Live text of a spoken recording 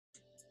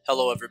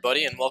Hello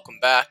everybody and welcome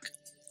back.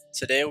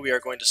 Today we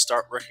are going to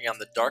start working on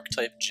the dark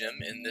type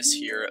gym in this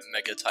here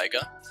Mega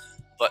Taiga.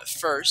 But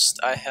first,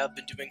 I have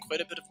been doing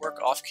quite a bit of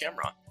work off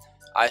camera.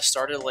 I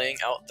started laying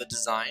out the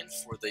design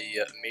for the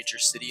major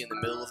city in the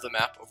middle of the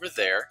map over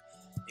there,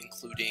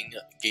 including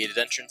gated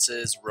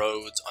entrances,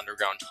 roads,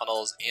 underground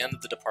tunnels, and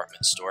the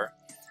department store.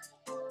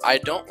 I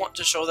don't want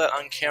to show that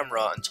on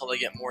camera until I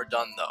get more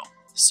done though,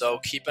 so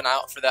keep an eye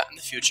out for that in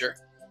the future.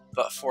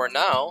 But for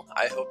now,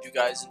 I hope you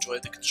guys enjoy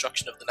the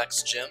construction of the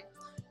next gym,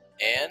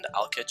 and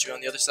I'll catch you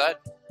on the other side.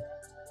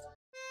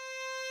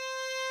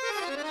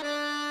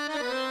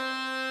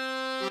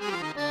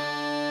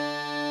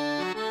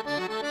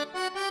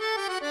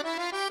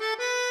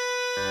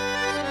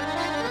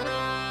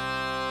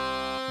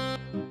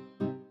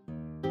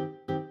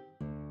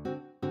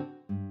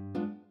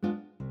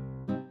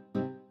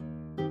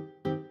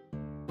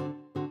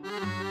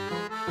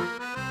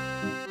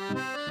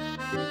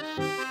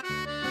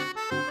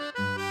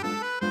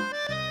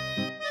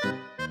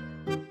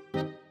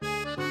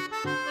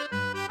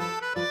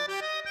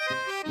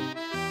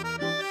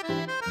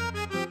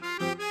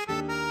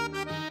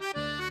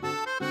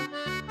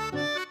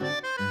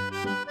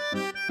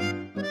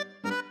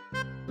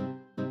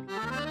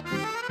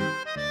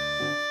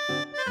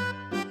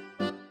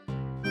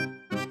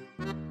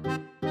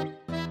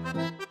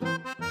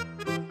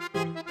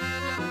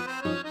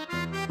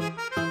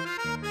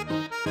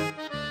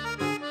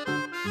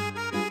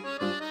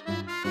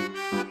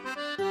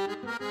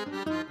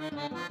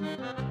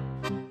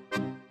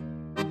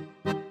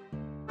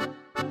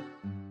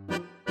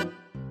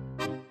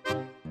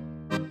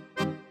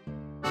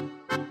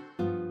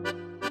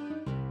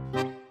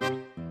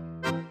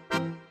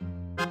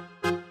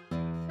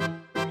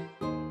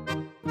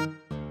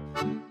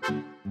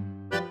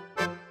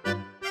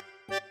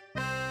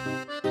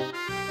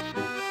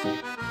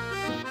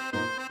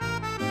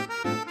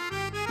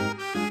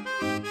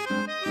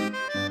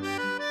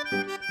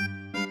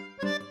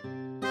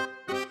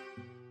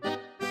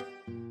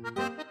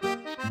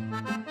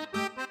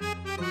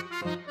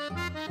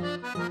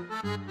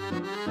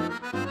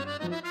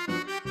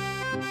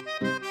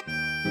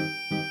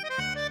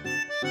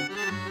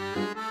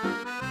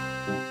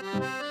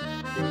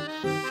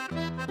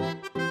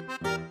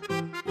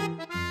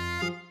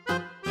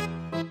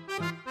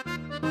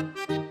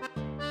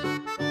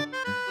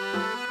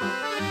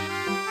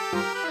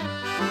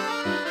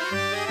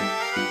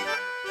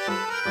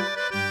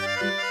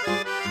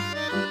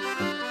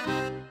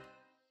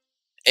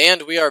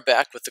 And we are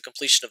back with the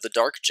completion of the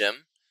dark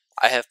gym.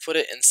 I have put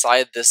it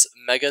inside this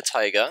Mega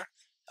Taiga.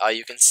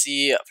 You can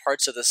see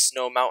parts of the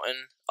snow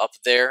mountain up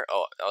there.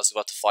 Oh, I was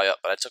about to fly up,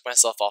 but I took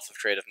myself off of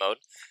creative mode.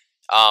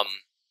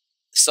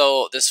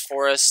 So this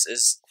forest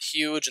is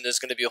huge, and there's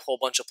going to be a whole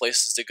bunch of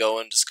places to go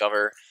and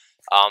discover.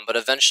 But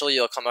eventually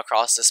you'll come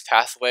across this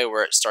pathway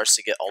where it starts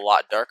to get a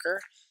lot darker,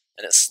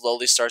 and it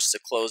slowly starts to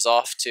close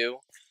off too.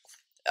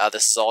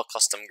 This is all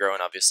custom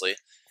grown, obviously.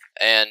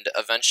 And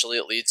eventually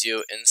it leads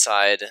you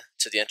inside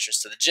to the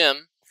entrance to the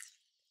gym.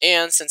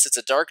 And since it's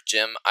a dark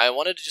gym, I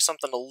wanted to do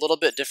something a little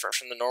bit different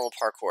from the normal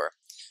parkour.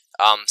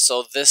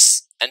 So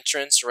this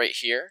entrance right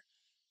here,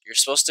 you're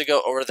supposed to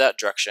go over that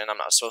direction.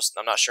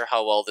 I'm not sure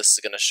how well this is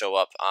going to show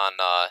up on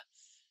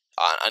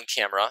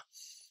camera.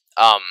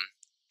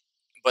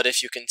 But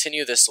if you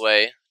continue this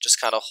way,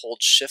 just kind of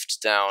hold shift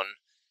down.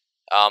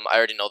 I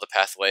already know the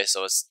pathway,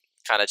 so it's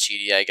kind of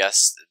cheaty, I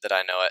guess, that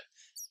I know it.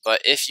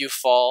 But if you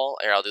fall,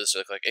 here, I'll do this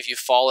really quick. If you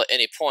fall at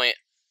any point,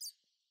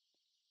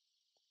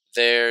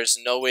 there's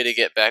no way to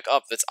get back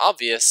up that's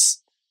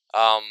obvious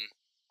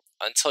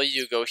until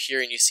you go here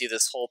and you see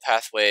this whole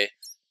pathway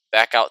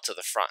back out to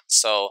the front.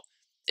 So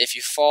if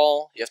you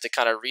fall, you have to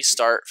kind of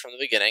restart from the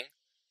beginning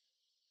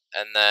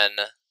and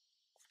then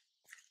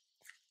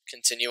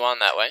continue on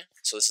that way.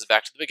 So this is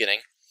back to the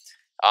beginning.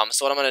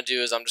 So what I'm going to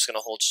do is I'm just going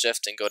to hold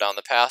shift and go down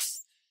the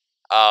path.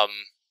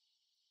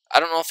 I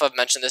don't know if I've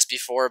mentioned this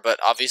before, but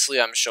obviously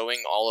I'm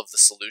showing all of the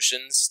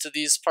solutions to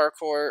these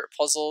parkour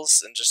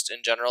puzzles and just in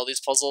general these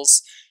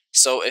puzzles.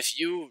 So if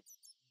you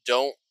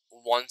don't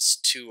want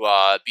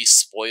to be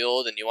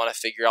spoiled and you want to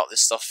figure out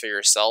this stuff for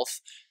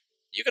yourself,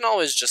 you can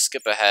always just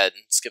skip ahead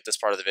and skip this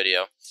part of the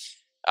video.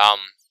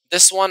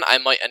 This one I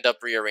might end up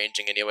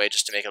rearranging anyway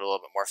just to make it a little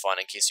bit more fun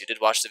in case you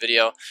did watch the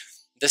video.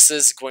 This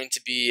is going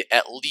to be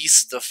at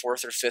least the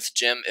 4th or 5th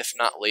gym, if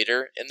not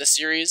later in the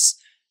series.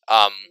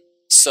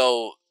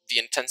 So the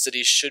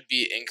intensity should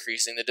be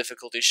increasing, the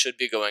difficulty should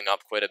be going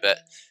up quite a bit.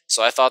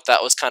 So I thought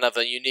that was kind of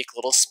a unique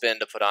little spin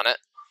to put on it.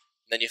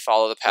 And then you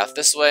follow the path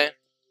this way.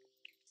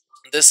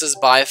 This is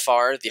by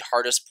far the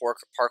hardest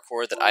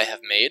parkour that I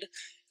have made.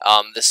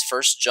 This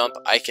first jump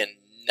I can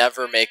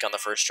never make on the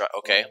first try.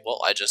 Okay,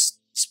 well I just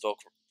spoke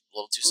a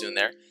little too soon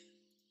there.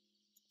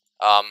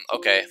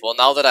 Okay, well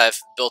now that I've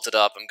built it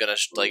up, I'm gonna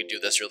do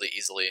this really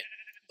easily.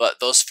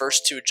 But those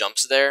first 2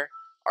 jumps there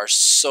are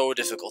so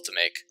difficult to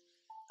make.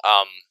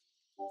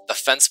 The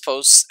fence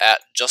posts at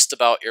just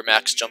about your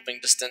max jumping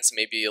distance,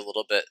 maybe a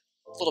little bit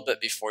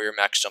before your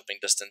max jumping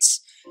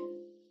distance.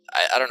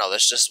 I don't know,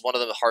 that's just one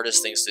of the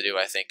hardest things to do,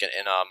 I think,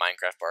 in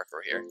Minecraft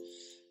parkour here.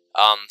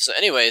 So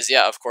anyways,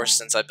 yeah, of course,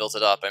 since I built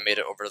it up, I made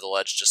it over to the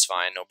ledge just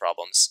fine, no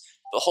problems.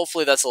 But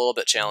hopefully that's a little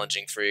bit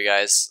challenging for you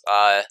guys.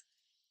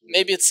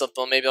 Maybe it's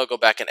simple, maybe I'll go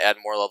back and add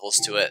more levels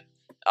to it.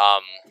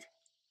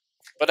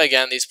 But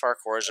again, these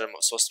parkours are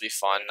supposed to be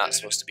fun, not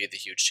supposed to be the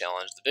huge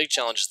challenge. The big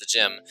challenge is the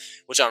gym,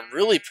 which I'm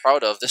really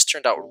proud of. This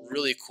turned out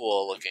really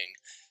cool looking.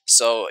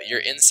 So you're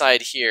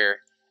inside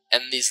here,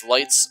 and these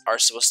lights are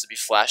supposed to be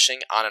flashing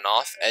on and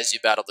off as you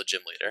battle the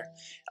gym leader.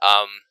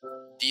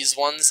 These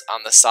ones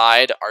on the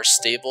side are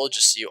stable,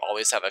 just so you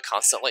always have a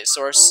constant light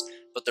source,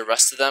 but the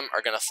rest of them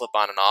are going to flip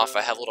on and off.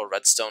 I have little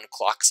redstone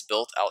clocks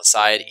built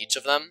outside each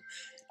of them.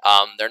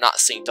 They're not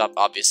synced up,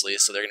 obviously,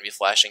 so they're going to be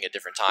flashing at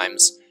different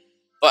times.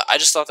 But I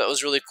just thought that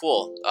was really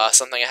cool,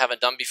 something I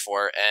haven't done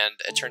before, and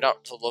it turned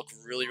out to look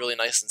really, really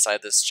nice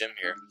inside this gym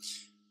here.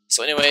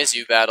 So anyways,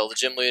 you battle the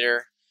gym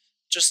leader,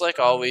 just like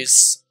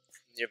always.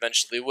 You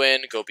eventually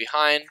win, go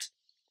behind.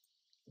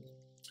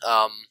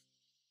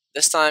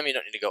 This time you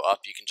don't need to go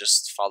up, you can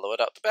just follow it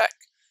out the back.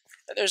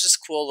 And there's this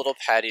cool little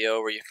patio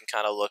where you can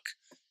kind of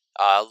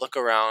look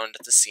around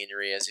at the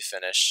scenery as you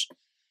finish.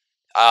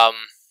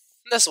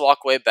 This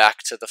walkway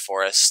back to the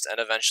forest, and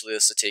eventually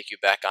this will take you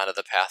back onto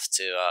the path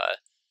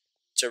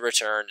to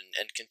return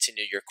and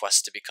continue your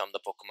quest to become the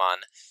Pokemon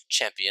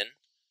champion.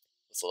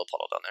 With a little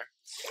puddle down there.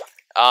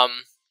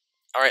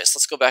 Alright, so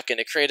let's go back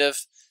into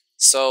creative.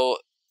 So,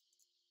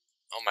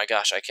 oh my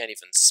gosh, I can't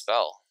even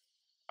spell.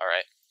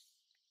 Alright.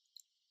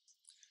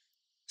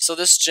 So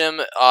this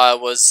gym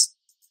was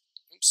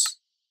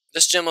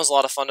a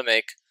lot of fun to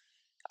make.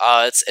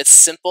 It's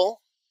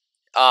simple.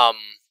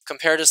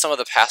 Compared to some of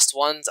the past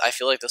ones, I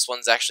feel like this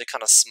one's actually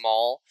kind of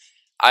small.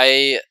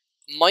 I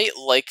might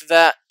like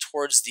that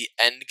towards the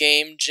end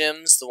game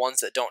gyms, the ones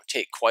that don't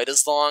take quite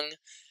as long.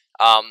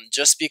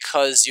 Just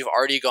because you've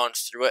already gone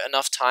through it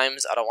enough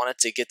times, I don't want it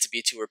to get to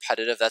be too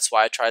repetitive. That's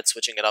why I tried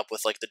switching it up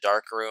with like the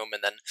dark room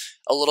and then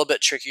a little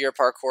bit trickier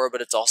parkour,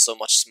 but it's also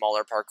much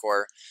smaller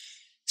parkour.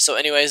 So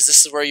anyways,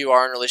 this is where you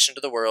are in relation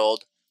to the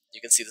world.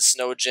 You can see the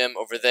snow gym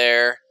over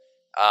there.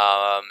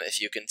 If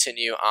you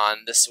continue on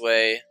this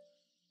way,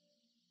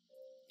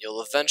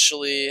 you'll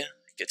eventually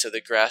get to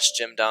the grass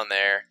gym down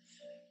there.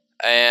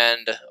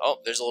 And, oh,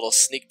 there's a little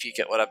sneak peek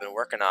at what I've been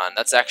working on.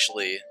 That's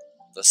actually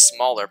the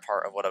smaller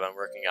part of what I've been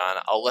working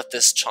on. I'll let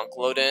this chunk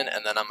load in,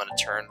 and then I'm going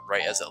to turn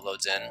right as it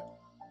loads in.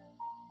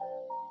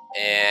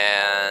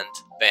 And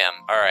bam.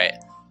 Alright.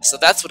 So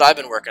that's what I've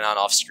been working on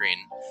off screen.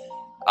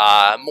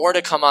 More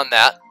to come on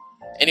that.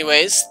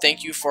 Anyways,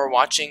 thank you for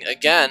watching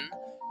again,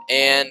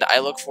 and I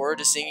look forward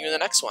to seeing you in the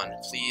next one.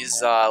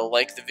 Please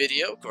like the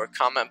video or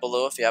comment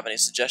below if you have any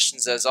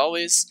suggestions as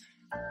always,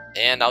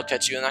 and I'll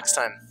catch you next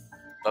time.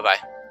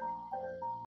 Bye-bye.